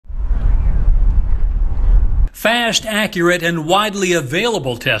Fast, accurate, and widely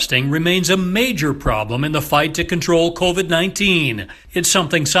available testing remains a major problem in the fight to control COVID-19. It's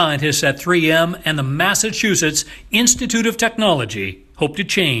something scientists at 3M and the Massachusetts Institute of Technology hope to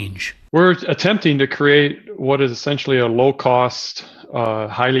change. We're attempting to create what is essentially a low-cost,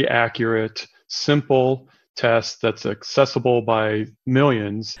 highly accurate, simple test that's accessible by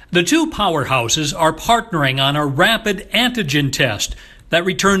millions. The two powerhouses are partnering on a rapid antigen test that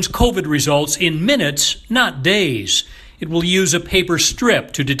returns COVID results in minutes, not days. It will use a paper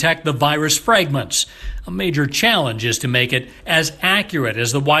strip to detect the virus fragments. A major challenge is to make it as accurate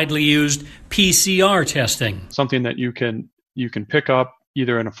as the widely used PCR testing. Something that you can pick up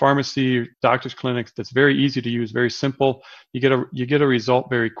either in a pharmacy or doctor's clinic that's very easy to use, very simple. You get a result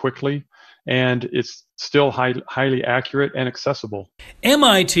very quickly, and it's still highly accurate and accessible.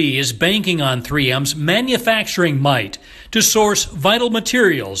 MIT is banking on 3M's manufacturing might to source vital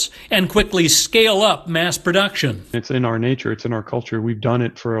materials and quickly scale up mass production. It's in our nature, it's in our culture. We've done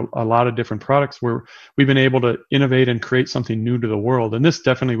it for a lot of different products where we've been able to innovate and create something new to the world, and this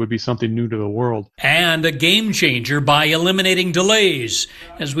definitely would be something new to the world. And a game changer by eliminating delays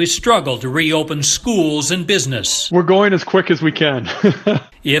as we struggle to reopen schools and business. We're going as quick as we can.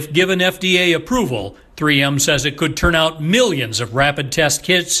 If given FDA approval, 3M says it could turn out millions of rapid test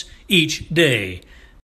kits each day.